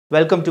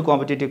Welcome to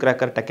Competitive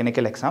Cracker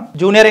Technical Exam.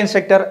 Junior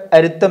Instructor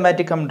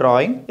Arithmetic and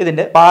Drawing. This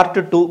is part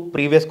 2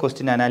 previous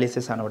question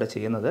analysis.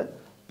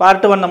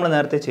 Part 1 നമ്മൾ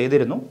നേരത്തെ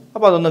ചെയ്തിരുന്നു.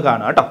 അപ്പോൾ അതൊന്ന്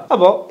കാണാം കേട്ടോ.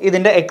 അപ്പോൾ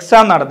ഇതിന്റെ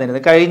എക്സാം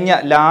നടന്നിരുന്നത് കഴിഞ്ഞ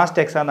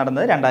ലാസ്റ്റ് എക്സാം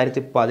നടന്നത്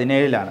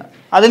 2017ലാണ്.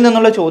 അതിൽ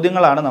നിന്നുള്ള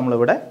ചോദ്യങ്ങളാണ് നമ്മൾ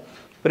ഇവിടെ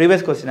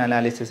previous question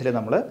analysisൽ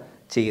നമ്മൾ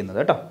ചെയ്യുന്നത്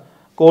കേട്ടോ.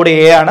 കോഡ്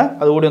A ആണ്.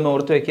 അതുകൂടി ഒന്ന്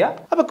ഓർത്തു വെക്കുക.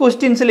 അപ്പോൾ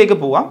ക്വസ്റ്റ്യൻസിലേക്ക്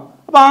പോവാം.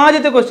 അപ്പോൾ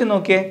ആദ്യത്തെ ക്വസ്റ്റ്യൻ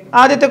നോക്കിയേ.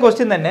 ആദ്യത്തെ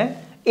ക്വസ്റ്റ്യൻ തന്നെ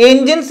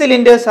engine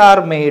cylinders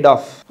are made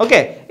of. Okay,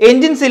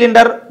 engine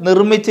cylinder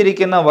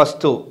നിർമ്മിച്ചിരിക്കുന്ന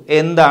വസ്തു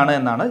എന്താണ്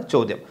എന്നാണ്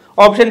ചോദ്യം.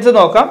 ഓപ്ഷൻസ്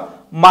നോക്കാം.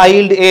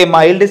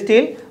 mild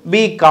steel,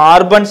 B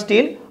carbon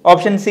steel,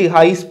 option C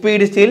high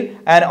speed steel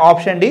and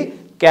option D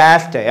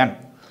cast iron.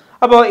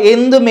 അപ്പോൾ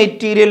എന്ത്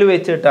മെറ്റീരിയൽ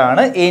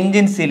വെച്ചിട്ടാണ്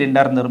എൻജിൻ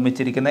സിലിണ്ടർ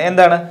നിർമ്മിച്ചിരിക്കുന്നത്?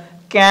 എന്താണ്?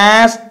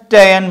 കാസ്റ്റ്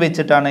അയൺ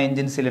വെച്ചിട്ടാണ്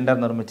എൻജിൻ സിലിണ്ടർ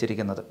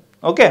നിർമ്മിച്ചിരിക്കുന്നത്.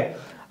 ഓക്കെ,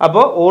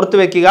 അപ്പോൾ ഓർത്ത്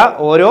വെക്കുക,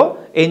 ഓരോ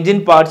എൻജിൻ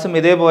പാർട്സും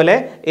ഇതേപോലെ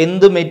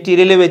എന്ത്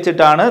മെറ്റീരിയൽ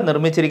വെച്ചിട്ടാണ്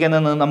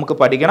നിർമ്മിച്ചിരിക്കുന്നതെന്ന് നമുക്ക്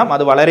പഠിക്കണം.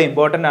 അത് വളരെ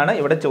ഇമ്പോർട്ടൻ്റ് ആണ്.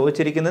 ഇവിടെ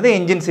ചോദിച്ചിരിക്കുന്നത്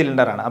എൻജിൻ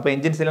സിലിണ്ടർ ആണ്. അപ്പോൾ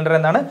എൻജിൻ സിലിണ്ടർ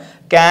എന്താണ്?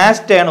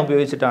 കാസ്റ്റ് അയൺ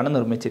ഉപയോഗിച്ചിട്ടാണ്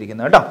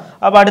നിർമ്മിച്ചിരിക്കുന്നത് കേട്ടോ.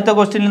 അപ്പോൾ അടുത്ത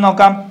ക്വസ്റ്റ്യനിൽ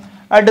നോക്കാം.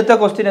 അടുത്ത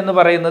ക്വസ്റ്റ്യൻ എന്ന്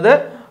പറയുന്നത്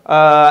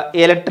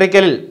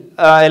ഇലക്ട്രിക്കൽ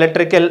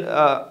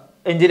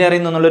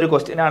എഞ്ചിനീയറിംഗ് എന്നുള്ളൊരു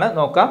ക്വസ്റ്റ്യൻ ആണ്.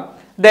 നോക്കാം.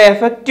 The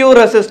effective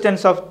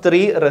resistance of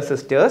 3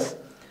 resistors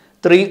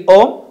 3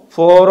 ohm,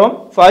 4 ohm,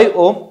 5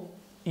 ohm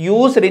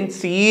used in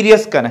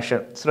serious connection.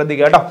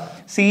 ശ്രദ്ധിക്കുക കേട്ടോ,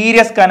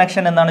 സീരിയസ്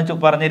കണക്ഷൻ എന്നാണ്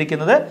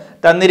പറഞ്ഞിരിക്കുന്നത്.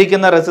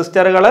 തന്നിരിക്കുന്ന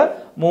റെസിസ്റ്ററുകൾ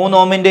 3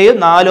 ഓമിൻ്റെയും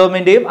 4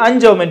 ഓമിൻ്റെയും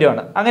 5 ഓമിൻ്റെയും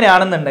ആണ്.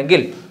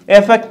 അങ്ങനെയാണെന്നുണ്ടെങ്കിൽ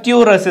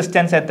എഫക്റ്റീവ്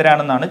റെസിസ്റ്റൻസ്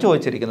എത്രയാണെന്നാണ്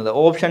ചോദിച്ചിരിക്കുന്നത്.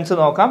 ഓപ്ഷൻസ്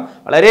നോക്കാം.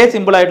 വളരെ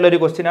സിമ്പിൾ ആയിട്ടുള്ള ഒരു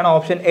ക്വസ്റ്റ്യൻ ആണ്.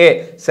 Option A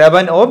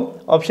 7 ohm,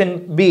 option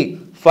B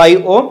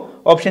 5 ohm,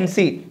 option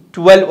C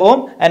 12 ohm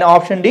and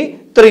option D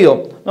 3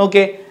 ohm.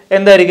 Okay,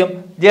 എന്തായിരിക്കും?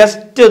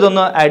 ജസ്റ്റ്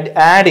ഇതൊന്ന്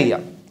ആഡ്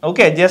ചെയ്യാം.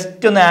 ഓക്കെ,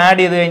 ജസ്റ്റ് ഒന്ന് ആഡ്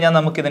ചെയ്ത് കഴിഞ്ഞാൽ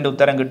നമുക്ക് ഇതിൻ്റെ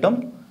ഉത്തരം കിട്ടും.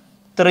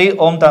 3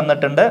 ohm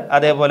തന്നിട്ടുണ്ട്,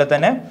 അതേപോലെ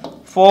തന്നെ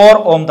 4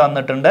 ohm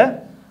തന്നിട്ടുണ്ട്,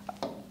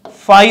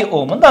 5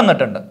 ohm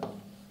തന്നിട്ടുണ്ട്.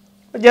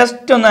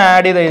 ജസ്റ്റ് ഒന്ന്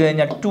ആഡ് ചെയ്ത്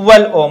കഴിഞ്ഞാൽ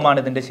 12 ohm ആണ്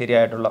ഇതിൻ്റെ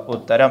ശരിയായിട്ടുള്ള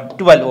ഉത്തരം.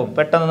 12 ohm.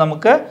 പെട്ടെന്ന്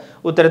നമുക്ക്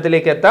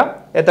ഉത്തരത്തിലേക്ക് എത്താം.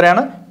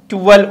 എത്രയാണ്?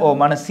 12 ohm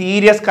ആണ്.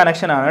 സീരിയസ്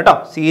കണക്ഷൻ ആണ് കേട്ടോ,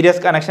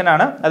 സീരിയസ് കണക്ഷൻ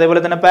ആണ്. അതേപോലെ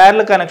തന്നെ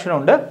പാരലൽ കണക്ഷൻ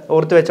ഉണ്ട്.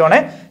 ഓർത്ത് വെച്ചോണേ,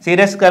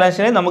 സീരിയസ്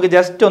കണക്ഷനിൽ നമുക്ക്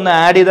ജസ്റ്റ് ഒന്ന്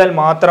ആഡ് ചെയ്താൽ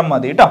മാത്രം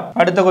മതി കേട്ടോ.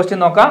 അടുത്ത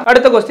ക്വസ്റ്റ്യൻ നോക്കാം.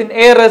 അടുത്ത question,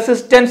 A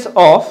resistance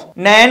of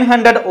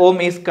 900 ohm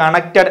is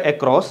connected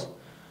across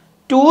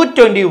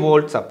 220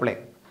 volt supply.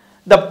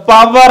 The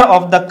power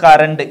of the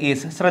current is.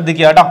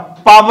 ശ്രദ്ധിക്കുക കേട്ടോ,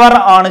 പവർ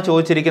ആണ്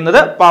ചോദിച്ചിരിക്കുന്നത്.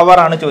 പവർ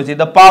ആണ് ചോദിച്ചത്.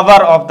 The power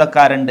of the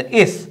current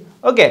is.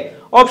 Okay,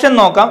 option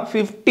നോക്കാം.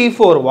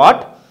 54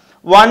 watt,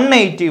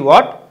 180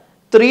 watt,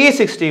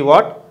 360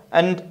 watt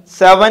and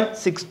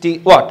 760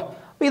 watt.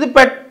 ഇത്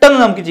പെട്ടെന്ന്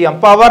നമുക്ക് ചെയ്യാം.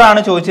 പവർ ആണ്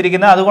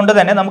ചോദിച്ചിരിക്കുന്നത്. അതുകൊണ്ട്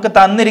തന്നെ നമുക്ക്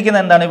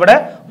തന്നിരിക്കുന്നത് എന്താണ്? ഇവിടെ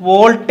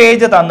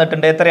വോൾട്ടേജ്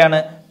തന്നിട്ടുണ്ട്. എത്രയാണ്?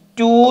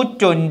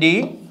 220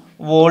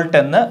 വോൾട്ട്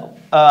എന്ന്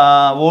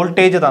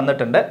വോൾട്ടേജ്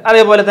തന്നിട്ടുണ്ട്.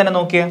 അതേപോലെ തന്നെ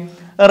നോക്കിയേ,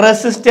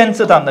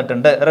 റെസിസ്റ്റൻസ്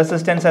തന്നിട്ടുണ്ട്.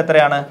 റെസിസ്റ്റൻസ്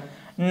എത്രയാണ്?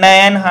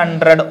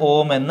 900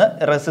 ohm എന്ന്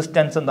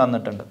റെസിസ്റ്റൻസും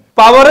തന്നിട്ടുണ്ട്.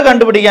 പവർ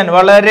കണ്ടുപിടിക്കാൻ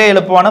വളരെ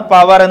എളുപ്പമാണ്.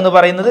 പവർ എന്ന്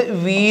പറയുന്നത്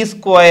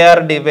V²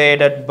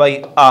 ഡിവൈഡഡ് ബൈ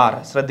R.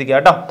 ശ്രദ്ധിക്കുക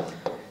കേട്ടോ,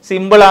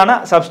 സിമ്പിൾ ആണ്.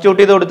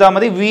 സബ്സ്റ്റിറ്റ്യൂട്ട് ചെയ്ത് കൊടുത്താൽ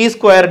മതി.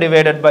 V²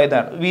 divided by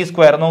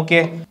V².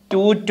 നോക്കിയേ,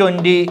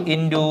 220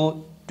 into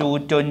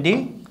 220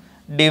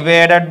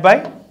 ഡിവൈഡഡ് ബൈ.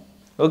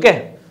 ഓക്കെ,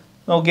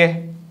 നോക്കിയേ,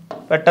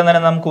 പെട്ടെന്ന്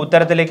തന്നെ നമുക്ക്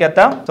ഉത്തരത്തിലേക്ക്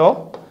എത്താം. So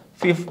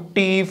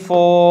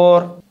 54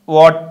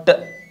 what.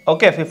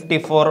 ഓക്കെ,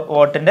 54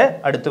 വാട്ടിന്റെ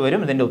അടുത്ത്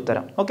വരും ഇതിന്റെ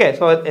ഉത്തരം. ഓക്കെ,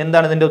 സോ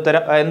എന്താണ് ഇതിന്റെ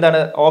ഉത്തരം? എന്താണ്?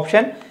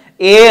 ഓപ്ഷൻ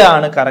എ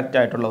ആണ് കറക്റ്റ്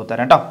ആയിട്ടുള്ള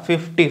ഉത്തരം കേട്ടോ,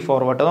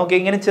 54 വാട്ട്. നോക്കി,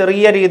 ഇങ്ങനെ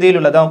ചെറിയ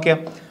രീതിയിലുള്ളത്. Okay,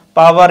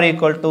 power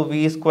equal to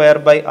V²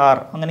 by R.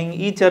 അങ്ങനെ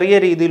ഈ ചെറിയ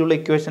രീതിയിലുള്ള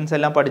ഇക്വേഷൻസ്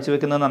എല്ലാം പഠിച്ചു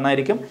വെക്കുന്നത്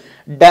നന്നായിരിക്കും.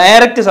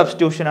 ഡയറക്റ്റ്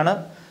സബ്സ്റ്റിറ്റ്യൂഷൻ ആണ്.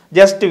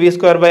 ജസ്റ്റ്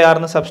V² ബൈ R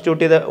എന്ന്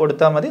സബ്സ്റ്റിറ്റ്യൂട്ട് ചെയ്ത്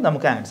കൊടുത്താൽ മതി,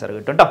 നമുക്ക് ആൻസർ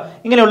കിട്ടും കേട്ടോ.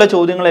 ഇങ്ങനെയുള്ള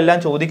ചോദ്യങ്ങളെല്ലാം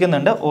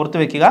ചോദിക്കുന്നുണ്ട്, ഓർത്ത്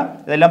വെക്കുക.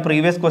 ഇതെല്ലാം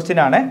പ്രീവിയസ്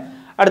ക്വസ്റ്റ്യൻ ആണ്.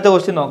 അടുത്ത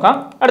ക്വസ്റ്റ്യൻ നോക്കാം.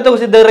 അടുത്ത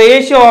question, the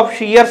ratio of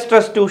shear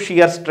stress to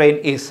shear strain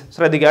is.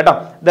 ശ്രദ്ധിക്കുക കേട്ടോ,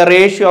 the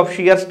ratio of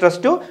shear stress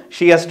to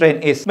shear strain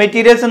is.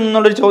 Materials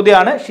എന്നുള്ളൊരു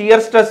ചോദ്യമാണ്. ഷിയർ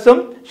സ്ട്രെസ്സും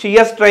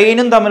ഷിയർ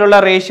സ്ട്രെയിനും തമ്മിലുള്ള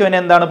റേഷ്യോനെ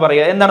എന്താണ്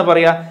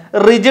പറയുക?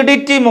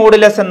 റിജിഡിറ്റി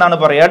മോഡുലസ് എന്നാണ്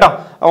പറയുക കേട്ടോ.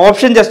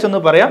 ഓപ്ഷൻ ജസ്റ്റ്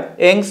ഒന്ന് പറയാം.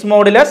 Young's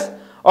modulus.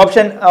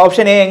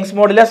 Option A Young's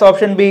modulus,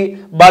 option B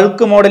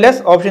bulk modulus,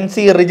 option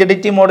C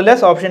rigidity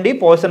modulus, option D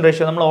poison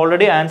ratio. നമ്മൾ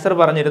ഓൾറെഡി ആൻസർ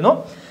പറഞ്ഞിരുന്നു.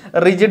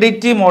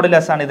 റിജിഡിറ്റി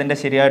മോഡുലസ് ആണ് ഇതിന്റെ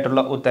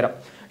ശരിയായിട്ടുള്ള ഉത്തരം.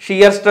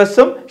 ഷിയർ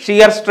സ്ട്രെസ്സും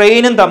ഷിയർ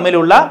സ്ട്രെയിനും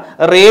തമ്മിലുള്ള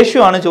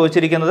റേഷ്യോ ആണ്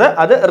ചോദിച്ചിരിക്കുന്നത്.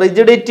 അത്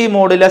റിജിഡിറ്റി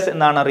മോഡുലസ്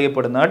എന്നാണ്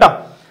അറിയപ്പെടുന്നത് കേട്ടോ.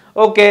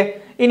 ഓക്കെ,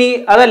 ഇനി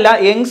അതല്ല,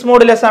 യങ്സ്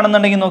മോഡുലസ്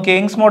ആണെന്നുണ്ടെങ്കിൽ നോക്കി,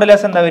 യങ്സ്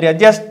മോഡുലസ് എന്താ വരിക?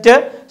 Just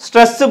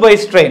stress by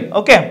strain.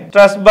 Okay,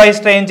 stress by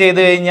strain ചെയ്ത്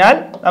കഴിഞ്ഞാൽ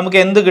നമുക്ക്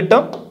എന്ത്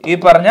കിട്ടും? ഈ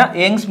പറഞ്ഞ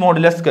യങ്സ്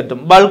മോഡുലസ്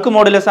കിട്ടും. Bulk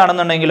modulus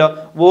ആണെന്നുണ്ടെങ്കിലോ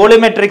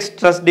volumetric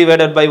stress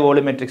divided by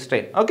volumetric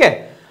strain. Okay,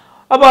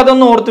 അപ്പോൾ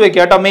അതൊന്ന് ഓർത്ത്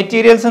വെക്കുക കേട്ടോ.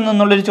 മെറ്റീരിയൽസ്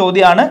എന്നുള്ളൊരു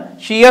ചോദ്യമാണ്.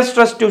 Shear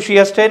stress to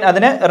shear strain,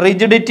 അതിന്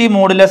റിജിഡിറ്റി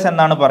മോഡുലസ്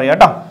എന്നാണ് പറയുക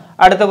കേട്ടോ.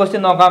 അടുത്ത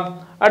ക്വസ്റ്റ്യൻ നോക്കാം.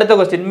 അടുത്ത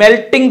question,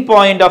 melting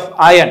point of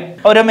iron.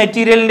 ഓരോ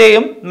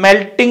മെറ്റീരിയലിന്റെയും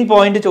മെൽറ്റിംഗ്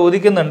പോയിന്റ്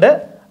ചോദിക്കുന്നുണ്ട്.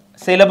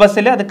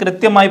 സിലബസിൽ അത്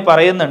കൃത്യമായി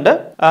പറയുന്നുണ്ട്.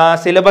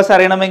 സിലബസ്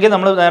അറിയണമെങ്കിൽ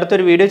നമ്മൾ നേരത്തെ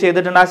ഒരു വീഡിയോ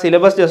ചെയ്തിട്ടുണ്ട്. ആ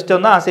സിലബസ് ജസ്റ്റ്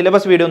ഒന്ന്, ആ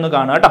സിലബസ് വീഡിയോ ഒന്ന്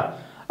കാണുക കേട്ടോ.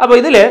 അപ്പോൾ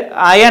ഇതിൽ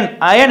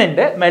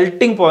അയണിൻ്റെ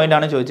മെൽറ്റിംഗ് പോയിന്റ്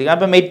ആണ് ചോദിച്ചത്.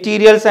 അപ്പോൾ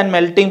മെറ്റീരിയൽസ് ആൻഡ്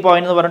മെൽറ്റിംഗ്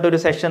പോയിന്റ് എന്ന് പറഞ്ഞിട്ട് ഒരു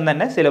സെഷൻ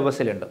തന്നെ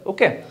സിലബസിലുണ്ട്.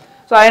 ഓക്കെ,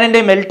 സോ അയണിൻ്റെ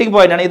മെൽറ്റിംഗ്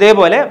പോയിന്റ് ആണ്.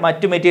 ഇതേപോലെ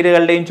മറ്റു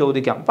മെറ്റീരിയലുകളുടെയും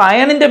ചോദിക്കാം. അപ്പോൾ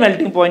അയണിൻ്റെ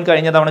മെൽറ്റിംഗ് പോയിന്റ്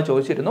കഴിഞ്ഞ തവണ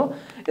ചോദിച്ചിരുന്നു.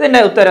 ഇതിൻ്റെ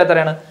ഉത്തരം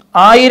എത്രയാണ്?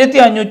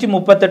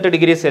 1538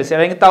 ഡിഗ്രി സെൽഷ്യസ്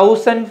അല്ലെങ്കിൽ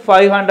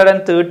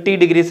 1530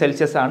 ഡിഗ്രി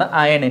സെൽഷ്യസ് ആണ്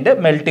അയണിൻ്റെ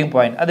മെൽറ്റിംഗ്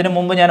പോയിന്റ്. അതിന്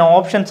മുമ്പ് ഞാൻ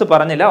ഓപ്ഷൻസ്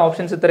പറഞ്ഞില്ല.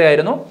 Options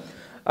ഇത്രയായിരുന്നു: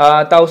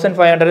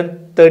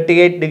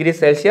 1538 degree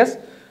Celsius,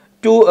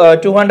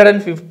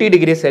 250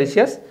 degree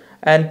Celsius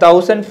and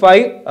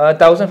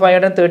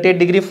 1538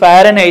 degree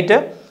Fahrenheit.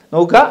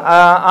 നോക്കുക,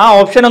 ആ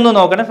ഓപ്ഷൻ ഒന്ന്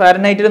നോക്കണം.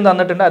 ഫാരൻഹൈറ്റിലും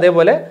തന്നിട്ടുണ്ട്,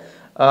 അതേപോലെ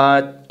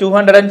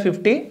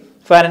 250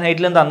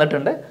 ഫാരൻഹൈറ്റിലും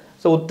തന്നിട്ടുണ്ട്.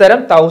 സോ ഉത്തരം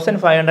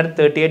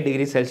 1538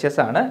 ഡിഗ്രി സെൽഷ്യസ്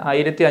ആണ്.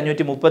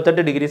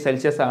 1538 ഡിഗ്രി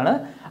സെൽഷ്യസ് ആണ്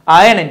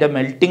അയണിൻ്റെ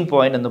മെൽറ്റിംഗ്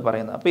പോയിന്റ് എന്ന്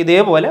പറയുന്നത്. അപ്പോൾ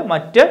ഇതേപോലെ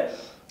മറ്റ്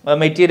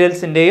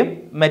മെറ്റീരിയൽസിൻ്റെയും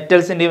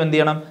മെറ്റൽസിൻ്റെയും എന്ത്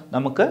ചെയ്യണം,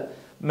 നമുക്ക്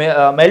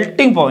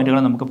മെൽറ്റിംഗ് പോയിന്റുകൾ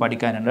നമുക്ക്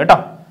പഠിക്കാനുണ്ട് കേട്ടോ.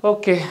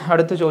 ഓക്കെ,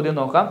 അടുത്ത ചോദ്യം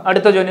നോക്കാം.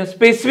 അടുത്ത ചോദ്യം,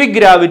 specific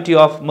gravity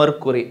of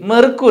mercury.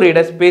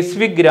 മെർക്കുറിയുടെ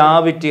specific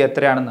gravity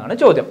എത്രയാണെന്നാണ്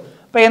ചോദ്യം.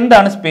 അപ്പോൾ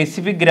എന്താണ്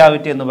സ്പെസിഫിക്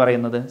ഗ്രാവിറ്റി എന്ന്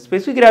പറയുന്നത്?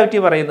 സ്പെസിഫിക്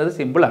ഗ്രാവിറ്റി പറയുന്നത്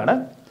സിമ്പിളാണ്.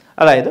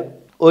 അതായത്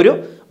ഒരു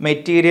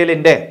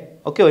മെറ്റീരിയലിൻ്റെ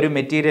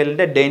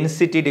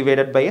density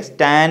divided by A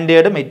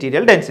standard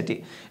material density.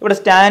 ഇവിടെ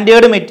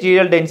സ്റ്റാൻഡേർഡ്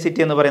മെറ്റീരിയൽ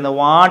ഡെൻസിറ്റി എന്ന് പറയുന്നത്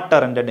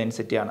വാട്ടറിൻ്റെ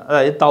ഡെൻസിറ്റിയാണ്,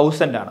 അതായത്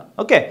 1000 ആണ്.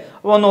 ഓക്കെ,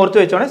 അപ്പോൾ ഒന്ന് ഓർത്ത്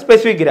വെച്ചോണേ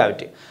സ്പെസിഫിക്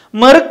ഗ്രാവിറ്റി.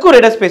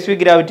 മെർക്കുറിയുടെ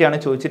സ്പെസിഫിക് ഗ്രാവിറ്റി ആണ്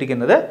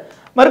ചോദിച്ചിരിക്കുന്നത്.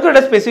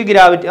 മെർക്കുറിയുടെ സ്പെസിഫിക്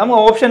ഗ്രാവിറ്റി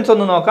നമുക്ക് ഓപ്ഷൻസ്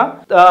ഒന്ന് നോക്കാം.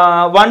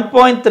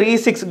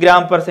 1.36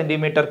 gram per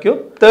centimetre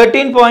cube,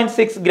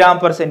 13.6 gram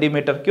per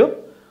centimetre cube,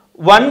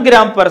 1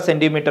 gram per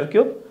centimetre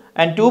cube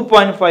and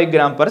 2.5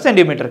 gram per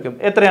centimetre cube.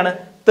 എത്രയാണ്?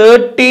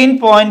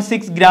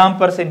 13.6 ഗ്രാം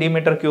പെർ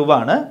സെന്റിമീറ്റർ ക്യൂബ്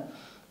ആണ്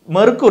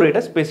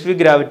മെർക്കുറിയുടെ സ്പെസിഫിക്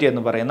ഗ്രാവിറ്റി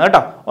എന്ന് പറയുന്നത്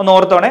കേട്ടോ. ഒന്ന്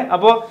ഓർത്തോണേ.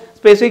 അപ്പോൾ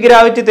സ്പെസിഫിക്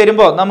ഗ്രാവിറ്റി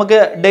തരുമ്പോൾ നമുക്ക്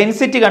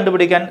ഡെൻസിറ്റി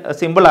കണ്ടുപിടിക്കാൻ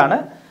സിമ്പിൾ ആണ്.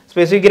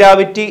 സ്പെസിഫിക്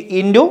ഗ്രാവിറ്റി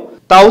ഇൻറ്റു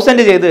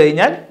 1000 ചെയ്ത്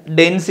കഴിഞ്ഞാൽ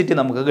ഡെൻസിറ്റി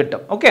നമുക്ക്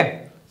കിട്ടും. ഓക്കെ,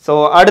 സോ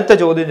അടുത്ത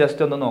ചോദ്യം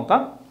ജസ്റ്റ് ഒന്ന്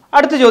നോക്കാം.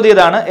 അടുത്ത ചോദ്യം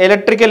ഇതാണ്.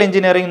 ഇലക്ട്രിക്കൽ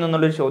എഞ്ചിനീയറിംഗ്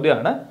നിന്നുള്ളൊരു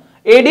ചോദ്യമാണ്.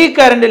 AD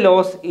current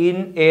loss in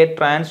A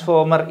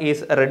transformer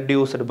is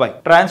reduced by.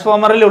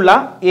 ട്രാൻസ്ഫോമറിലുള്ള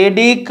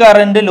AD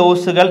current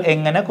ലോസുകൾ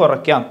എങ്ങനെ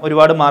കുറയ്ക്കാം?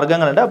 ഒരുപാട്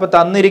മാർഗങ്ങളുണ്ട്. അപ്പോൾ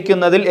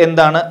തന്നിരിക്കുന്നതിൽ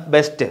എന്താണ്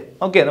ബെസ്റ്റ്?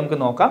 ഓക്കെ, നമുക്ക്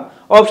നോക്കാം.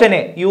 Option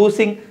A,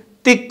 using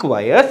thick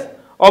wires.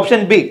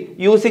 Option B,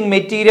 using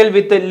material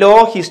with law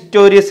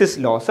ഹിസ്റ്റോറിസിസ്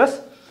losses.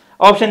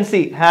 Option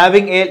C,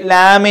 having A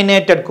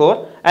laminated core.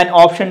 And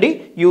option D,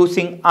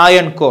 using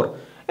iron core.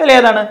 ഇതിൽ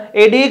ഏതാണ്?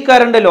 എഡി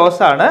കറന്റ്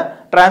ലോസ് ആണ്.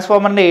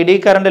 ട്രാൻസ്ഫോമറിന്റെ എഡി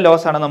കറന്റ്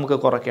ലോസ് ആണ് നമുക്ക്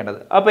കുറയ്ക്കേണ്ടത്.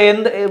 അപ്പോൾ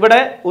ഇവിടെ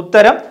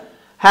ഉത്തരം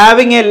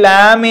ഹാവിങ് എ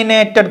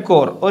ലാമിനേറ്റഡ്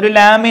കോർ. ഒരു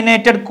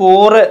laminated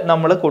core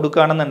നമ്മൾ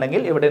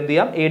കൊടുക്കുകയാണെന്നുണ്ടെങ്കിൽ ഇവിടെ എന്ത്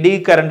ചെയ്യാം? എഡി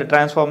കറന്റ്,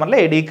 ട്രാൻസ്ഫോമറിലെ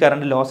എഡി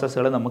കറന്റ്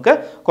ലോസസുകൾ നമുക്ക്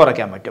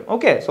കുറയ്ക്കാൻ പറ്റും.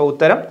 ഓക്കെ, സോ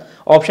ഉത്തരം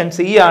ഓപ്ഷൻ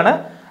സി ആണ്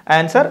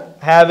answer,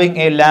 having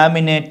A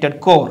laminated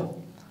core.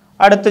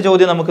 അടുത്ത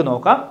ചോദ്യം നമുക്ക്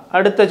നോക്കാം.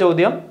 അടുത്ത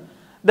ചോദ്യം,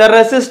 the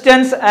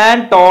resistance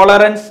and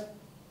tolerance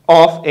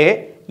of A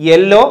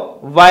yellow,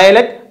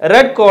 violet,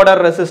 red കോഡർ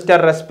resistor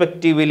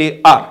respectively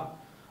R.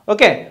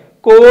 Okay,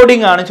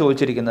 coding ആണ്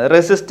ചോദിച്ചിരിക്കുന്നത്.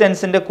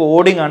 റെസിസ്റ്റൻസിന്റെ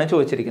കോഡിംഗ് ആണ്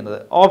ചോദിച്ചിരിക്കുന്നത്.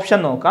 ഓപ്ഷൻ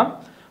നോക്കാം.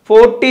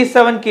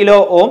 47 kilo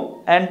ohm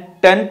and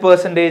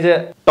 10%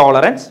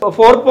 tolerance,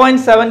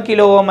 4.7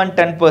 kilo ohm and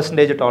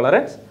 10%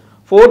 tolerance,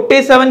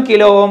 47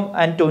 kilo ohm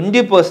and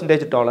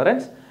 20%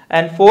 tolerance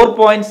and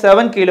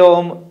 4.7 kilo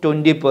ohm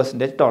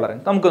 20%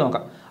 tolerance. നമുക്ക്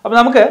നോക്കാം. അപ്പൊ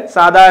നമുക്ക്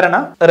സാധാരണ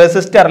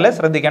റെസിസ്റ്ററിൽ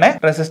ശ്രദ്ധിക്കണേ,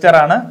 റെസിസ്റ്റർ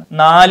ആണ്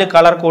 4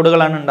 കളർ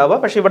കോഡുകളാണ് ഉണ്ടാവുക.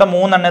 പക്ഷെ ഇവിടെ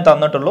 3 എണ്ണേ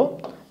തന്നിട്ടുള്ളൂ.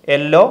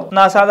 യെല്ലോ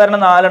സാധാരണ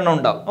 4 എണ്ണം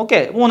ഉണ്ടാവും. ഓക്കെ,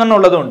 3 എണ്ണം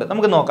ഉള്ളതുകൊണ്ട്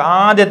നമുക്ക് നോക്കാം.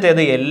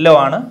 ആദ്യത്തേത് യെല്ലോ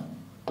ആണ്,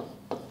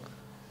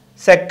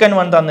 സെക്കൻഡ്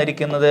വൺ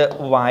തന്നിരിക്കുന്നത്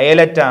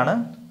വയലറ്റ് ആണ്,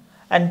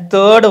 ആൻഡ്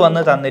തേർഡ്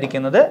വന്ന്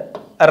തന്നിരിക്കുന്നത്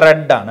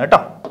റെഡ് ആണ് കേട്ടോ.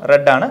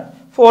 റെഡ് ആണ്.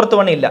 ഫോർത്ത്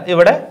വൺ ഇല്ല,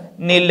 ഇവിടെ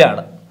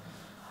നില്ലാണ്.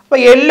 അപ്പൊ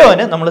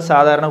യെല്ലോന് നമ്മൾ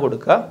സാധാരണ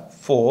കൊടുക്കുക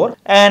 4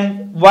 ആൻഡ്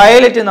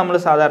വയലറ്റ് നമ്മൾ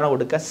സാധാരണ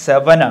കൊടുക്കുക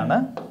 7 ആണ്.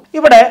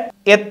 ഇവിടെ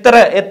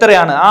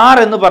എത്രയാണ്?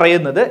 6 എന്ന്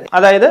പറയുന്നത്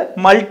അതായത്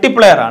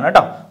മൾട്ടിപ്ലയർ ആണ്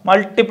കേട്ടോ.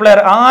 മൾട്ടിപ്ലയർ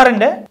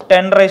 6ന്റെ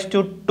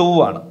 10⁻²2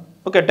 ആണ്.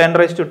 ഓക്കെ,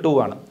 10⁻²2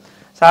 ആണ്.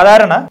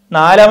 സാധാരണ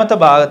 4ാമത്തെ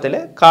ഭാഗത്തിൽ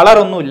കളർ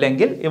ഒന്നും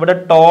ഇല്ലെങ്കിൽ ഇവിടെ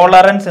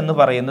ടോളറൻസ് എന്ന്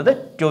പറയുന്നത്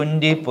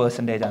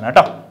 20% ആണ്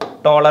കേട്ടോ.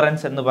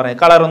 ടോളറൻസ് എന്ന്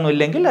പറയുന്നത് കളർ ഒന്നും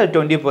ഇല്ലെങ്കിൽ അത്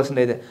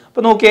 20%.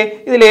 അപ്പൊ നോക്കിയേ,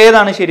 ഇതിൽ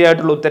ഏതാണ്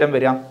ശരിയായിട്ടുള്ള ഉത്തരം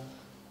വരിക?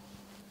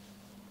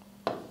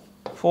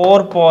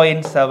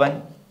 4.7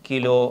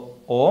 കിലോ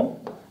ഓം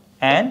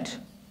ആൻഡ്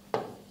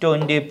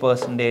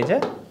 20%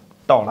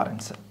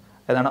 ടോളറൻസ്.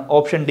 ഏതാണ്?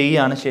 ഓപ്ഷൻ ഡി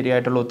ആണ്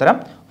ശരിയായിട്ടുള്ള ഉത്തരം.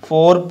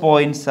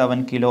 4.7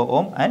 kilo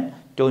ohm and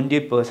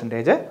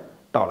 20%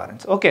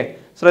 tolerance. Okay,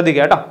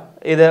 ശ്രദ്ധിക്കുക കേട്ടോ.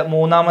 ഇത്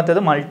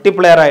മൂന്നാമത്തേത്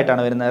മൾട്ടിപ്ലെയർ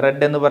ആയിട്ടാണ് വരുന്നത്.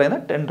 റെഡ് എന്ന്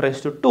പറയുന്നത്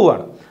 10⁻²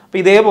 ആണ്. അപ്പോൾ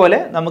ഇതേപോലെ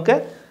നമുക്ക്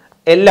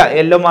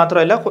യെല്ലോ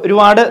മാത്രമല്ല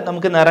ഒരുപാട്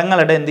നമുക്ക്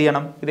നിറങ്ങളുടെ എന്ത്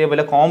ചെയ്യണം,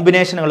 ഇതേപോലെ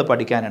കോമ്പിനേഷനുകൾ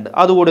പഠിക്കാനുണ്ട്.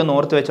 അതുകൂടി ഒന്ന്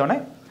ഓർത്ത് വെച്ചോണേ.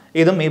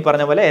 ഇതും ഈ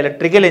പറഞ്ഞ പോലെ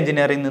ഇലക്ട്രിക്കൽ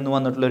എഞ്ചിനീയറിംഗ് നിന്ന്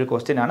വന്നിട്ടുള്ള ഒരു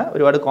ക്വസ്റ്റ്യൻ ആണ്.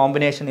 ഒരുപാട്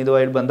കോമ്പിനേഷൻ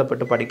ഇതുമായിട്ട്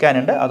ബന്ധപ്പെട്ട്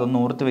പഠിക്കാനുണ്ട്. അതൊന്ന്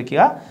ഓർത്ത്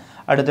വെക്കുക.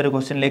 അടുത്തൊരു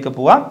ക്വസ്റ്റ്യനിലേക്ക്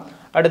പോവാം.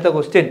 അടുത്ത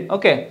question,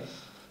 okay.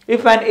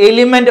 If an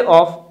element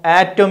of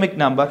atomic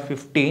number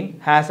 15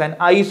 has an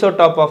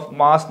isotope of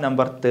mass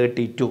number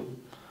 32.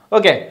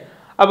 Okay,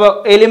 അപ്പോൾ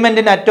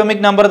എലിമെന്റിന്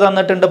അറ്റോമിക് നമ്പർ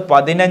തന്നിട്ടുണ്ട്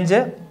 15,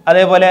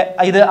 അതേപോലെ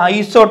ഇത്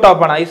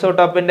ഐസോടോപ്പാണ്.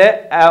 ഐസോടോപ്പിന്റെ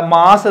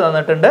മാസ്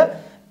തന്നിട്ടുണ്ട്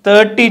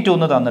 32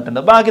 എന്ന്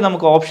തന്നിട്ടുണ്ട്. ബാക്കി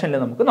നമുക്ക് ഓപ്ഷനിൽ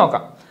നമുക്ക്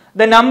നോക്കാം.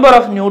 The number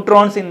of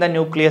neutrons in the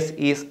nucleus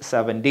is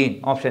 17.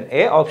 Option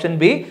A. Option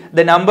B.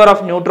 The number of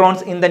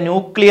neutrons in the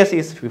nucleus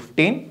is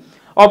 15.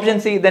 Option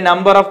C. The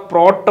number of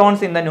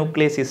protons in the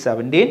nucleus is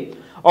 17.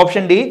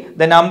 Option D.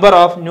 The number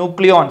of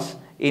nucleons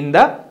in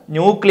the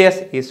nucleus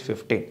is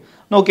 15.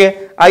 നോക്കിയേ,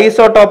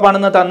 isotope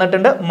ആണെന്ന്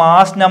തന്നിട്ടുണ്ട്,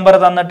 mass number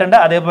തന്നിട്ടുണ്ട്,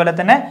 അതേപോലെ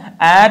തന്നെ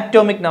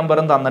atomic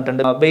നമ്പറും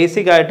തന്നിട്ടുണ്ട്.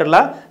 Basic ആയിട്ടുള്ള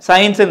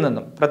സയൻസിൽ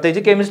നിന്നും,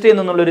 പ്രത്യേകിച്ച് കെമിസ്ട്രിയിൽ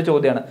നിന്നുള്ള ഒരു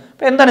ചോദ്യമാണ്.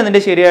 അപ്പോൾ എന്താണ്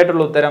ഇതിന്റെ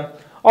ശരിയായിട്ടുള്ള ഉത്തരം?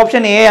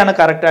 ഓപ്ഷൻ എ ആണ്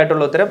കറക്റ്റ്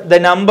ആയിട്ടുള്ള ഉത്തരം.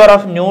 The number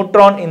of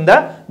neutron in the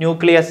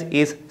nucleus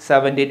is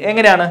 17.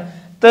 എങ്ങനെയാണ്?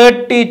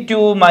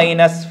 32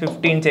 മൈനസ്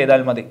 15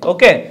 ചെയ്താൽ മതി.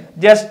 ഓക്കെ,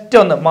 ജസ്റ്റ്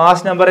ഒന്ന്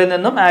മാസ് നമ്പറിൽ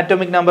നിന്നും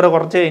ആറ്റോമിക് നമ്പർ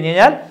കുറച്ച് കഴിഞ്ഞ്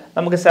കഴിഞ്ഞാൽ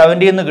നമുക്ക്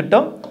 70 എന്ന്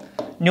കിട്ടും.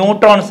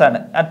 ന്യൂട്രോൺസ് ആണ്,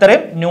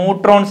 അത്രയും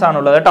ന്യൂട്രോൺസ്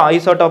ആണുള്ളത് കേട്ടോ.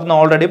 ഐസോടോപ്പ് എന്ന്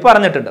ഓൾറെഡി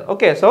പറഞ്ഞിട്ടുണ്ട്.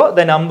 Okay, so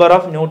the number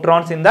of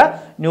neutrons in the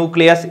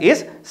nucleus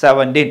is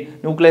 17.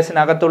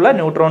 ന്യൂക്ലിയസിനകത്തുള്ള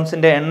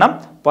ന്യൂട്രോൺസിന്റെ എണ്ണം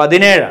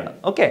 17 ആണ്.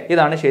 ഓക്കെ,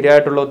 ഇതാണ്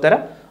ശരിയായിട്ടുള്ള ഉത്തരം.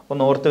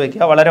 ഒന്ന് ഓർത്ത്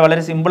വെക്കുക. വളരെ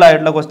വളരെ സിമ്പിൾ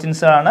ആയിട്ടുള്ള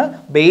ക്വസ്റ്റ്യൻസ് ആണ്,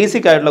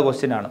 ബേസിക് ആയിട്ടുള്ള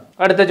ക്വസ്റ്റ്യൻ ആണ്.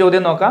 അടുത്ത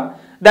ചോദ്യം നോക്കാം.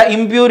 The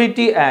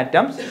impurity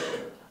atoms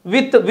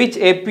with which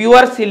a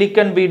pure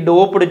silicon be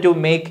doped to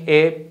make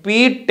a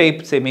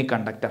p-type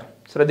semiconductor.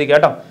 ശ്രദ്ധിക്കുക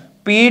കേട്ടോ,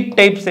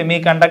 p-type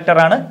semiconductor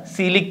ആണ്,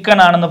 സിലിക്കൺ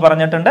ആണെന്ന്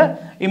പറഞ്ഞിട്ടുണ്ട്.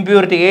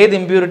 ഇംപ്യൂരിറ്റി, ഏത്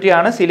ഇംപ്യൂരിറ്റി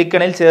ആണ്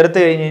സിലിക്കണിൽ ചേർത്ത്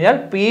കഴിഞ്ഞ് കഴിഞ്ഞാൽ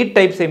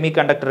p-type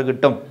semiconductor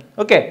കിട്ടും.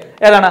 ഓക്കെ,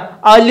 ഏതാണ്?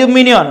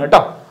 അലുമിനിയം ആണ്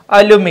കേട്ടോ,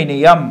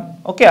 അലുമിനിയം.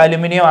 ഓക്കെ,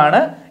 അലുമിനിയം ആണ്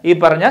ഈ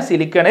പറഞ്ഞ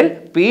സിലിക്കണിൽ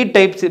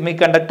p-type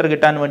semiconductor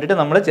കിട്ടാൻ വേണ്ടിയിട്ട്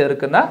നമ്മൾ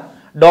ചേർക്കുന്ന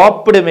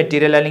ഡോപ്ഡ്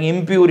മെറ്റീരിയൽ അല്ലെങ്കിൽ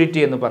ഇംപ്യൂരിറ്റി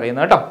എന്ന്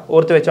പറയുന്നത് കേട്ടോ.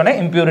 ഓർത്ത് വെച്ചോണേ,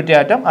 ഇംപ്യൂരിറ്റി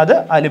ആറ്റം അത്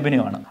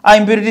അലുമിനിയം ആണ്. ആ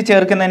ഇംപ്യൂരിറ്റി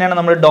ചേർക്കുന്നതിനാണ്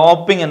നമ്മൾ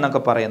ഡോപ്പിംഗ്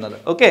എന്നൊക്കെ പറയുന്നത്.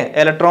 ഓക്കെ,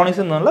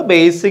 ഇലക്ട്രോണിക്സിൽ നിന്നുള്ള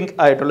ബേസിക്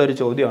ആയിട്ടുള്ള ഒരു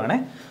ചോദ്യമാണ്.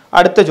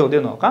 അടുത്ത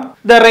ചോദ്യം നോക്കാം.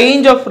 The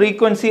range of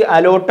frequency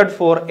allotted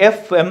four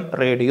FM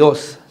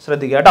radios.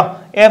 ശ്രദ്ധിക്കുക കേട്ടോ,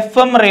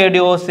 FM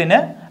റേഡിയോസിന്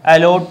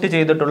അലോട്ട്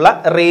ചെയ്തിട്ടുള്ള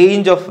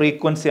റേഞ്ച് ഓഫ്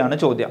ഫ്രീക്വൻസി ആണ്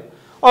ചോദ്യം.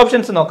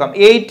 ഓപ്ഷൻസ് നോക്കാം.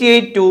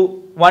 88 to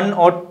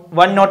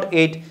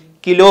 108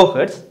 kilo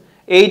hertz,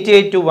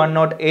 88 to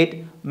 108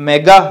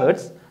 mega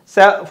hertz,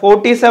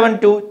 47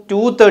 to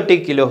 230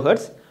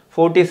 kilohertz,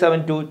 47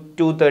 to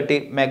 230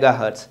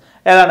 megahertz.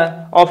 ഏതാണ്?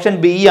 ഓപ്ഷൻ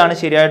ബി ആണ്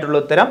ശരിയായിട്ടുള്ള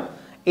ഉത്തരം.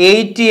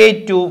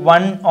 88 to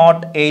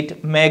 108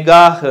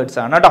 മെഗാഹെർട്സ്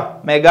ആണ് കേട്ടോ.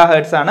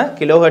 മെഗാഹെർട്സ് ആണ്,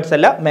 കിലോ ഹെർട്സ്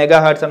അല്ല,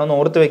 മെഗാഹെർട്സ് ആണ്. ഒന്ന്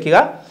ഓർത്ത് വെക്കുക.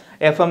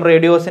 FM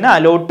റേഡിയോസിന്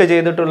അലോട്ട്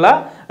ചെയ്തിട്ടുള്ള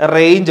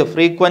റേഞ്ച്,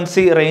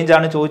 ഫ്രീക്വൻസി റേഞ്ച്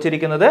ആണ്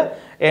ചോദിച്ചിരിക്കുന്നത്.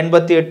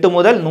 88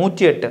 മുതൽ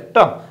 108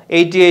 കേട്ടോ.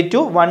 88 to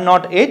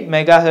 108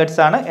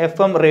 മെഗാഹെർട്സ് ആണ്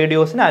FM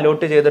റേഡിയോസിന്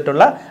അലോട്ട്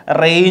ചെയ്തിട്ടുള്ള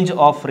റേഞ്ച്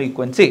ഓഫ്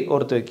ഫ്രീക്വൻസി.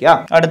 ഓർത്ത് വെക്കുക.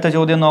 അടുത്ത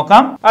ചോദ്യം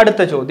നോക്കാം.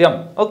 അടുത്ത ചോദ്യം,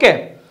 okay.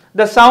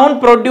 The sound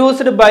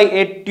produced by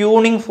A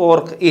tuning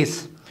fork is.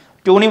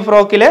 Tuning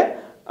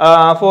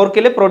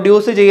ഫോർക്കിൽ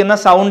produce ചെയ്യുന്ന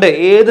സൗണ്ട്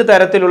ഏത്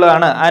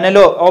തരത്തിലുള്ളതാണ്?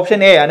 Analogue. Option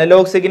A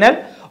analogue signal,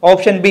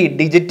 option B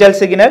digital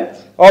signal,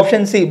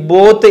 option C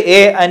both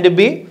A and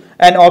B,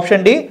 and option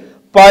D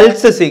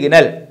pulse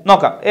signal.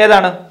 നോക്കാം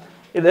ഏതാണ്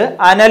ഇത്.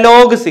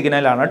 Analogue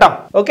signal ആണ് കേട്ടോ.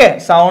 Okay,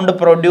 sound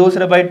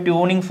produced by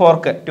tuning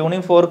fork.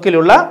 Tuning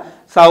ഫോർക്കിലുള്ള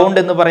sound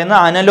എന്ന് പറയുന്ന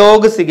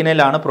analogue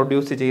signal ആണ്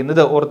produce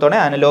ചെയ്യുന്നത്. ഓർത്തോണെ,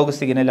 analogue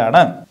signal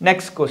ആണ്.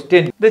 Next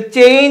question. The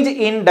change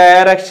in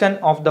direction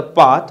of the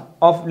path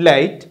of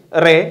light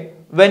ray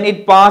when it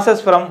passes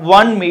from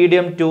one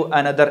medium to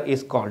another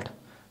is called.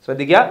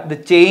 ശ്രദ്ധിക്കുക, the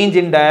change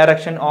in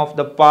direction of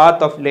the path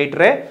of light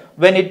ray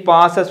when it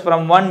passes from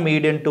one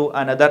medium to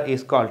another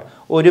is called.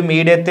 ഒരു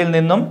മീഡിയത്തിൽ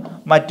നിന്നും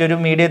മറ്റൊരു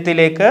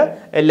മീഡിയത്തിലേക്ക്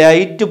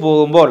light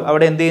പോകുമ്പോൾ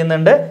അവിടെ എന്ത്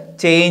ചെയ്യുന്നുണ്ട്?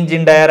 Change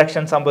in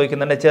direction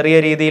സംഭവിക്കുന്നുണ്ട്. ചെറിയ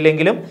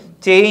രീതിയിലെങ്കിലും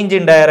ചേഞ്ച്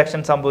ഇൻ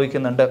ഡയറക്ഷൻ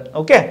സംഭവിക്കുന്നുണ്ട്.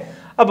 ഓക്കെ,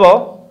 അപ്പോൾ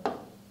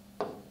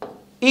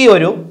ഈ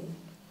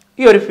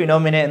ഒരു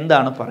ഫിനോമിനെ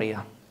എന്താണ്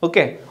പറയുക?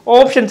 ഓക്കെ,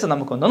 ഓപ്ഷൻസ്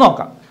നമുക്കൊന്ന്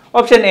നോക്കാം.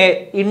 Option A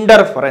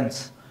interference,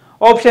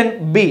 option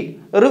B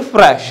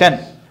refraction,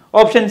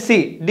 option C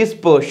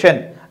dispersion,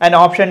 and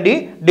option D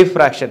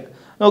diffraction.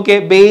 Okay,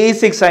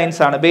 basic science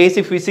ആണ്,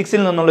 ബേസിക്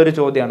ഫിസിക്സിൽ നിന്നുള്ള ഒരു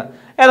ചോദ്യമാണ്.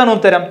 ഏതാണ്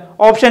ഉത്തരം?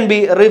 Option B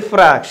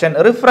refraction.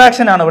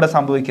 റിഫ്രാക്ഷൻ ആണ് ഇവിടെ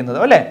സംഭവിക്കുന്നത്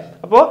അല്ലേ.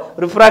 അപ്പോൾ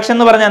റിഫ്രാക്ഷൻ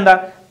എന്ന് പറഞ്ഞാൽ എന്താ?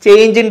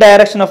 Change in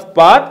direction of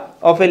path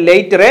of A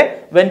light ray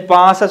when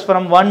passes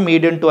from one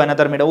medium to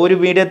another medium. ഒരു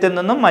മീഡിയത്തിൽ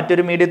നിന്നും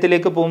മറ്റൊരു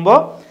മീഡിയത്തിലേക്ക് പോകുമ്പോൾ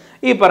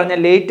ഈ പറഞ്ഞ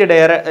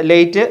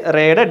ലൈറ്റ്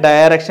റേയുടെ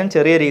ഡയറക്ഷൻ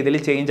ചെറിയ രീതിയിൽ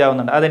ചേഞ്ച്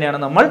ആവുന്നുണ്ട്. അതിനെയാണ്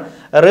നമ്മൾ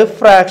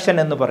റിഫ്രാക്ഷൻ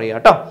എന്ന് പറയുക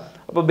കേട്ടോ.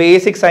 അപ്പോൾ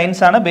ബേസിക്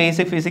സയൻസ് ആണ്,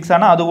 ബേസിക് ഫിസിക്സ്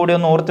ആണ്, അതുകൂടി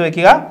ഒന്ന് ഓർത്ത്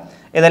വെക്കുക.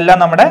 ഇതെല്ലാം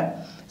നമ്മുടെ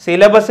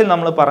സിലബസിൽ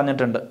നമ്മൾ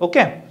പറഞ്ഞിട്ടുണ്ട്.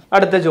 ഓക്കെ,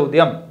 അടുത്ത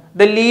ചോദ്യം.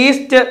 The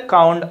least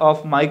count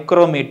of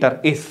micrometer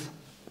is.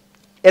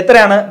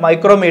 എത്രയാണ്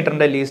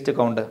മൈക്രോമീറ്ററിന്റെ ലീസ്റ്റ്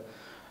കൗണ്ട്?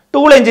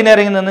 ടൂൾ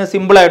എഞ്ചിനീയറിംഗിൽ നിന്ന്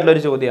സിമ്പിൾ ആയിട്ടുള്ള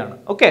ഒരു ചോദ്യമാണ്.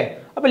 ഓക്കെ,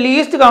 അപ്പോൾ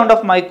ലീസ്റ്റ് കൗണ്ട്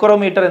ഓഫ്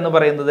മൈക്രോമീറ്റർ എന്ന്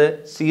പറയുന്നത്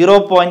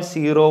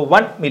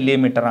 0.01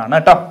 മില്ലിമീറ്റർ ആണ്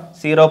കേട്ടോ.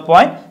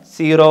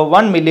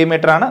 0.01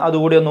 മില്ലിമീറ്റർ ആണ്.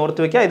 അതുകൂടി ഒന്ന്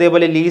ഓർത്ത് വെക്കുക.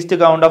 ഇതേപോലെ least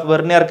count of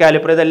vernier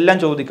caliper ഇതെല്ലാം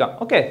ചോദിക്കാം.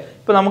 ഓക്കെ,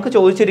 ഇപ്പോൾ നമുക്ക്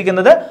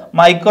ചോദിച്ചിരിക്കുന്നത്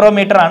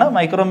മൈക്രോമീറ്റർ ആണ്.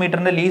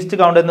 മൈക്രോമീറ്ററിന്റെ ലീസ്റ്റ്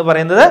കൗണ്ട് എന്ന്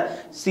പറയുന്നത്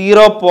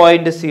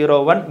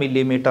 0.01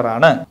 മില്ലിമീറ്റർ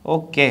ആണ്.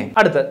 ഓക്കെ,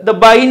 അടുത്ത് the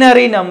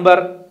binary number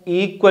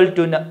equal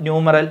to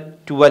numeral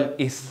 12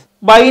 is.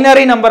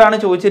 Binary number ആണ്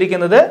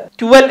ചോദിച്ചിരിക്കുന്നത്.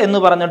 12 എന്ന്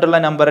പറഞ്ഞിട്ടുള്ള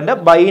നമ്പറിന്റെ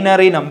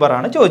ബൈനറി നമ്പർ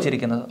ആണ്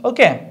ചോദിച്ചിരിക്കുന്നത്.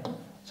 ഓക്കെ,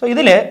 സോ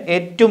ഇതിൽ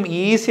ഏറ്റവും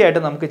ഈസി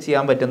ആയിട്ട് നമുക്ക്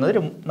ചെയ്യാൻ പറ്റുന്നത്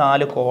ഒരു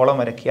 4 കോളം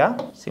വരയ്ക്കുക.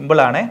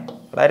 സിമ്പിളാണ്,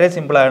 വളരെ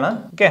സിമ്പിളാണ്.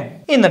 ഓക്കെ,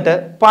 എന്നിട്ട്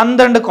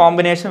 12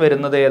 കോമ്പിനേഷൻ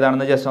വരുന്നത്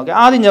ഏതാണെന്ന് ജസ്റ്റ് നോക്കാം.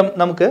 ആദ്യം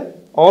നമുക്ക്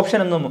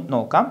ഓപ്ഷൻ ഒന്ന്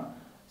നോക്കാം.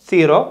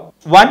 0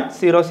 1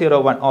 0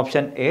 0 1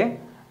 option A,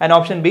 and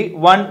option B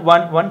 1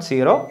 1 1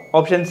 0,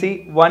 option C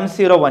 1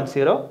 0 1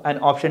 0,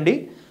 and option D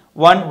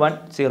 1 1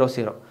 0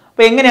 0.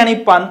 അപ്പോൾ എങ്ങനെയാണ് ഈ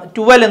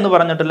 12 എന്ന്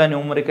പറഞ്ഞിട്ടുള്ള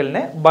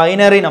ന്യൂമറിക്കലിനെ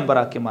ബൈനറി നമ്പർ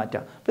ആക്കി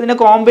മാറ്റാം? അപ്പോൾ ഇതിൻ്റെ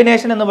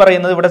കോമ്പിനേഷൻ എന്ന്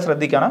പറയുന്നത് ഇവിടെ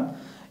ശ്രദ്ധിക്കണം.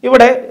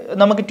 ഇവിടെ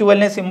നമുക്ക്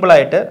 12നെ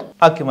സിമ്പിളായിട്ട്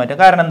ആക്കി മാറ്റാം.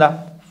 കാരണം എന്താ?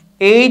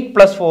 8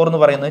 + 4 എന്ന്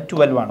പറയുന്നത്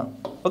 12 ആണ്.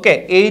 ഓക്കെ,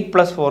 8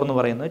 + 4 എന്ന്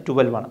പറയുന്നത്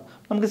 12 ആണ്.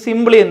 നമുക്ക്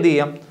സിമ്പിളി എന്ത്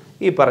ചെയ്യാം?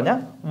 ഈ പറഞ്ഞ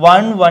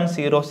 1 1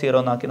 0 0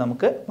 എന്നാക്കി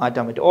നമുക്ക്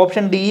മാറ്റാൻ പറ്റും.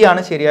 ഓപ്ഷൻ ഡി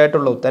ആണ്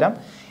ശരിയായിട്ടുള്ള ഉത്തരം.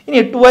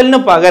 ഇനി 12ന്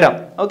പകരം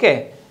ഓക്കെ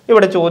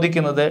ഇവിടെ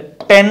ചോദിക്കുന്നത്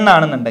 10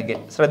 ആണെന്നുണ്ടെങ്കിൽ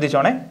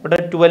ശ്രദ്ധിച്ചോണേ, ഇവിടെ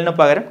 12ന്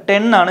പകരം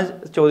 10 ആണ്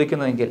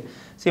ചോദിക്കുന്നതെങ്കിൽ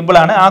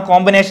സിമ്പിളാണ്, ആ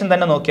കോമ്പിനേഷൻ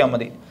തന്നെ നോക്കിയാൽ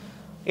മതി.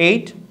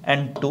 8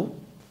 and 2.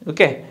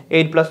 ഓക്കെ,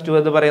 8 + 2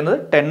 എന്ന് പറയുന്നത്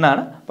 10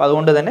 ആണ്. അപ്പോൾ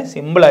അതുകൊണ്ട് തന്നെ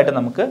സിമ്പിളായിട്ട്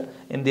നമുക്ക്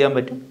എന്ത് ചെയ്യാൻ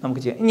പറ്റും?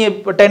 നമുക്ക് ചെയ്യാം. ഇനി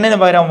ഇപ്പോൾ 10ന്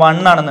പകരം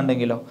 1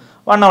 ആണെന്നുണ്ടെങ്കിലോ,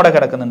 1 അവിടെ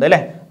കിടക്കുന്നുണ്ട്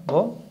അല്ലേ?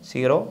 അപ്പോൾ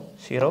 0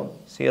 0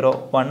 0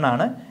 1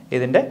 ആണ്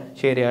ഇതിൻ്റെ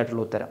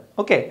ശരിയായിട്ടുള്ള ഉത്തരം.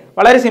 ഓക്കെ,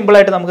 വളരെ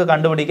സിമ്പിളായിട്ട് നമുക്ക്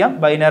കണ്ടുപിടിക്കാം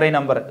ബൈനറി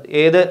നമ്പർ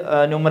ഏത്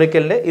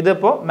ന്യൂമറിക്കലിൻ്റെ.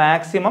 ഇതിപ്പോൾ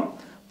മാക്സിമം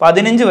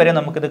 15 വരെ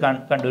നമുക്കിത്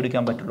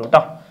കണ്ടുപിടിക്കാൻ പറ്റുള്ളൂ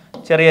കേട്ടോ.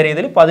 ചെറിയ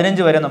രീതിയിൽ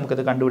 15 വരെ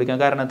നമുക്കിത് കണ്ടുപിടിക്കാം.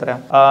 കാരണം എത്ര?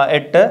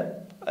 8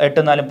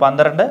 8 4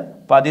 12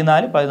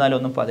 14 14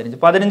 1 15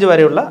 15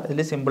 വരെയുള്ള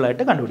ഇതിൽ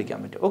സിമ്പിളായിട്ട് കണ്ടുപിടിക്കാൻ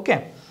പറ്റും. ഓക്കെ,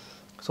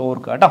 സോ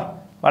ഓർക്കുക കേട്ടോ,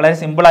 വളരെ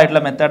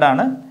സിമ്പിളായിട്ടുള്ള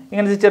മെത്തേഡാണ്.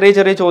 ഇങ്ങനത്തെ ചെറിയ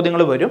ചെറിയ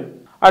ചോദ്യങ്ങൾ വരും.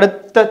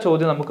 അടുത്ത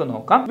ചോദ്യം നമുക്ക്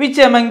നോക്കാം.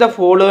 Which among the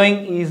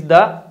following is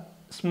the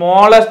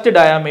smallest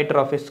diameter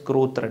of A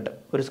screw thread?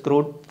 ഒരു സ്ക്രൂ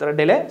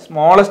ത്രെഡിലെ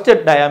സ്മോളസ്റ്റ്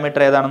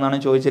ഡയാമീറ്റർ ഏതാണെന്നാണ്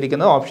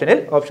ചോദിച്ചിരിക്കുന്നത്.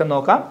 ഓപ്ഷൻ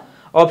നോക്കാം.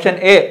 Option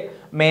A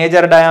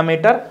major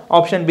diameter,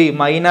 option B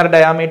minor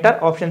diameter,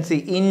 option C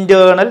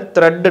internal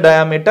thread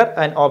diameter,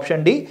 and option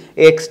D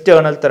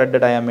external thread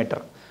diameter.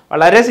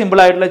 വളരെ simple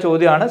ആയിട്ടുള്ള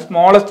ചോദ്യമാണ്.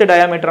 Smallest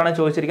diameter ആണ്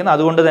ചോദിച്ചിരിക്കുന്നത്,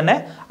 അതുകൊണ്ട് തന്നെ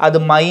അത്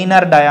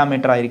മൈനർ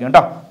ഡയാമീറ്റർ ആയിരിക്കും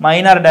കേട്ടോ.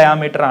 മൈനർ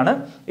ഡയാമീറ്റർ ആണ്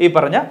ഈ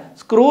പറഞ്ഞ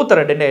സ്ക്രൂ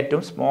ത്രെഡിന്റെ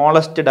ഏറ്റവും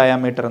സ്മോളസ്റ്റ്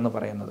ഡയാമീറ്റർ എന്ന്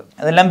പറയുന്നത്.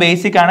 അതെല്ലാം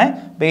ബേസിക് ആണ്,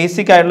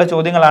 ബേസിക് ആയിട്ടുള്ള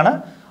ചോദ്യങ്ങളാണ്.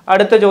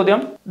 അടുത്ത ചോദ്യം,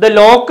 the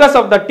locus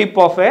of the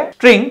tip of A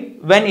string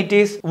when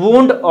it is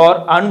wound or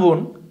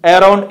അൺവൂണ്ട്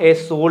around A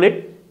solid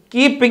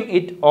keeping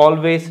it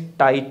always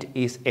tight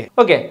is A.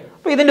 Okay,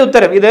 അപ്പൊ ഇതിന്റെ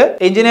ഉത്തരം ഇത്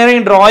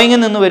എഞ്ചിനീയറിംഗ് ഡ്രോയിങ്ങിൽ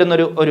നിന്ന് വരുന്ന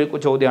ഒരു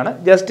ചോദ്യമാണ്.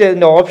 ജസ്റ്റ്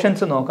ഇതിന്റെ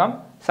ഓപ്ഷൻസ് നോക്കാം.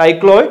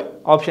 Cycloid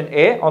option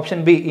A, option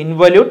B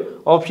involute,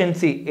 option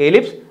C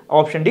ellipse,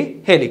 option D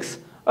helix.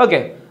 Okay,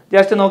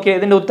 just നോക്കിയാൽ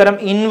ഇതിന്റെ ഉത്തരം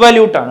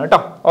ഇൻവല്യൂട്ട് ആണ് കേട്ടോ.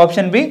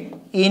 ഓപ്ഷൻ ബി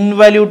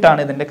ഇൻവല്യൂട്ട് ആണ്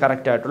ഇതിന്റെ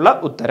കറക്റ്റ് ആയിട്ടുള്ള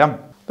ഉത്തരം.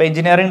 ഇപ്പൊ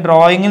എഞ്ചിനീയറിംഗ്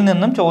ഡ്രോയിങ്ങിൽ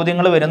നിന്നും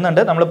ചോദ്യങ്ങൾ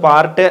വരുന്നുണ്ട്. നമ്മൾ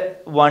പാർട്ട്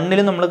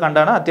 1 നമ്മൾ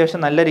കണ്ടാണ്,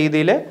 അത്യാവശ്യം നല്ല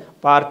രീതിയിൽ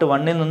പാർട്ട്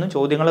 1 നിന്നും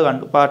ചോദ്യങ്ങൾ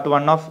കണ്ടു. Part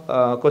 1 of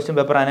question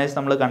paper analysis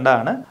നമ്മൾ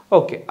കണ്ടതാണ്.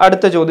 ഓക്കെ,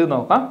 അടുത്ത ചോദ്യം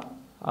നോക്കാം.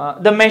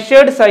 The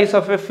measured size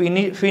of A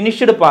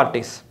finished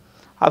parties.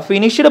 ആ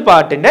ഫിനിഷ്ഡ്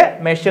പാർട്ടിന്റെ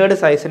മെഷേർഡ്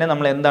സൈസിനെ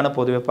നമ്മൾ എന്താണ്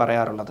പൊതുവെ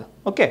പറയാറുള്ളത്?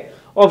 Okay,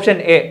 option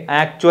A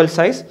actual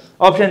size,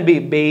 option B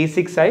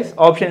basic size,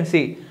 option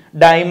C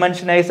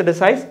ഡൈമെൻഷനൈസ്ഡ്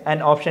size,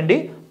 and option D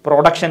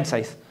production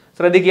size.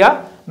 ശ്രദ്ധിക്കുക,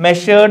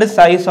 measured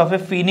size of A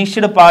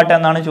finished part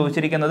എന്നാണ്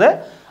ചോദിച്ചിരിക്കുന്നത്.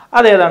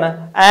 അതേതാണ്?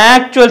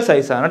 Actual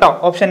size ആണ് കേട്ടോ.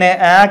 ഓപ്ഷൻ എ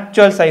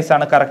ആക്ച്വൽ സൈസ്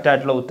ആണ് കറക്റ്റ്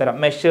ആയിട്ടുള്ള ഉത്തരം.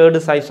 Measured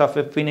size of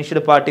A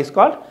finished part is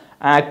called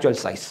actual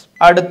size.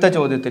 അടുത്ത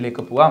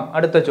ചോദ്യത്തിലേക്ക് പോവാം.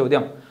 അടുത്ത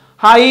ചോദ്യം,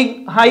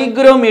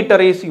 hygrometer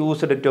is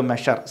used to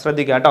measure.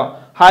 ശ്രദ്ധിക്കുക കേട്ടോ,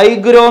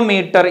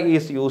 hygrometer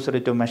is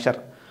used to measure.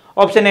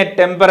 Option A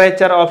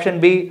temperature, option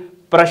B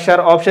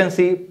pressure, option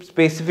C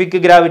specific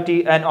gravity,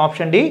 and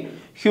option D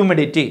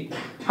humidity.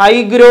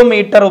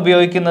 Hygrometer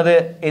ഉപയോഗിക്കുന്നത്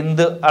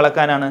എന്ത്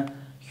അളക്കാനാണ്?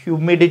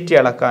 Humidity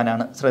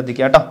അളക്കാനാണ്.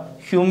 ശ്രദ്ധിക്കുക കേട്ടോ,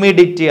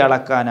 humidity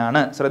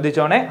അളക്കാനാണ്.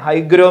 ശ്രദ്ധിച്ചോണേ,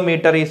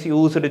 hygrometer is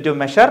used to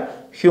measure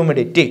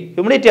humidity.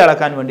 Humidity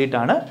അളക്കാൻ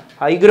വേണ്ടിയിട്ടാണ്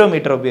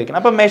hygrometer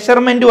ഉപയോഗിക്കുന്നത്. അപ്പോൾ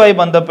മെഷർമെൻറ്റുമായി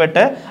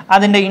ബന്ധപ്പെട്ട്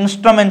അതിൻ്റെ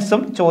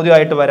ഇൻസ്ട്രുമെൻസും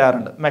ചോദ്യമായിട്ട്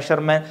വരാറുണ്ട്.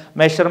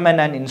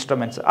 മെഷർമെൻറ്റ് ആൻഡ്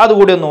ഇൻസ്ട്രുമെൻറ്റ്സ്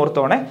അതുകൂടി ഒന്ന്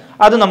ഓർത്തോണേ,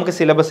 അത് നമുക്ക്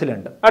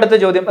സിലബസിലുണ്ട്. അടുത്ത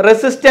ചോദ്യം,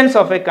 resistance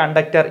of A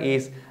conductor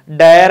is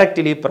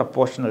directly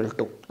proportional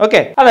to.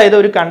 Okay, അതായത്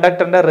ഒരു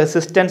കണ്ടക്ടറിന്റെ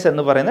റെസിസ്റ്റൻസ്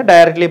എന്ന് പറയുന്നത്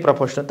ഡയറക്ട്ലി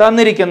പ്രൊപ്പോർഷണൽ.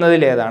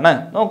 തന്നിരിക്കുന്നതിൽ ഏതാണ്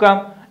നോക്കാം.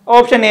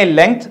 Option A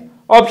length,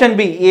 option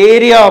B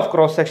area of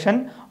cross section,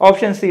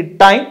 option C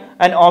time,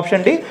 and option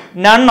D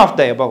none of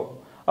the above.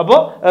 അപ്പോൾ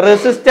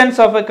resistance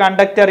of A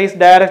conductor is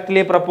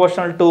directly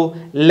proportional to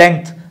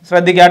length.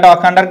 ശ്രദ്ധിക്കുക കേട്ടോ,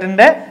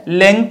 കണ്ടക്ടറിന്റെ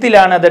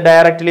ലെങ്ത്തിലാണ് അത്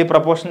directly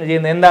proportional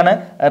ചെയ്യുന്നത്. എന്താണ്?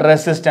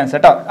 Resistance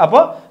കേട്ടോ.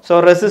 അപ്പോൾ so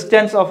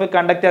resistance of A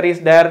conductor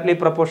is directly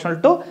proportional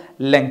to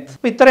length.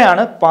 അപ്പോൾ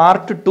ഇത്രയാണ്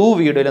പാർട്ട് 2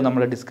 വീഡിയോയിൽ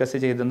നമ്മൾ ഡിസ്കസ്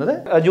ചെയ്യുന്നത്.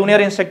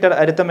 Junior instructor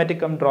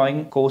arithmetic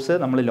drawing course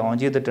നമ്മൾ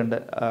ലോഞ്ച് ചെയ്തിട്ടുണ്ട്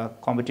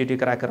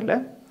കോമ്പറ്റേറ്റീവ് ക്രാക്കറിൽ.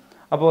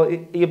 അപ്പോൾ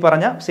ഈ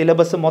പറഞ്ഞ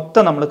സിലബസ്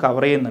മൊത്തം നമ്മൾ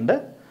കവർ ചെയ്യുന്നുണ്ട്.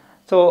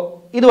 സോ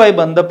ഇതുമായി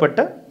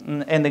ബന്ധപ്പെട്ട്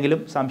എന്തെങ്കിലും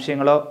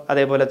സംശയങ്ങളോ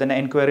അതേപോലെ തന്നെ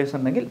എൻക്വയറീസ്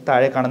ഉണ്ടെങ്കിൽ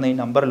താഴെ കാണുന്ന ഈ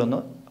നമ്പറിലൊന്ന്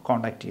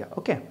കോൺടാക്ട് ചെയ്യുക.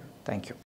 Okay, thank you.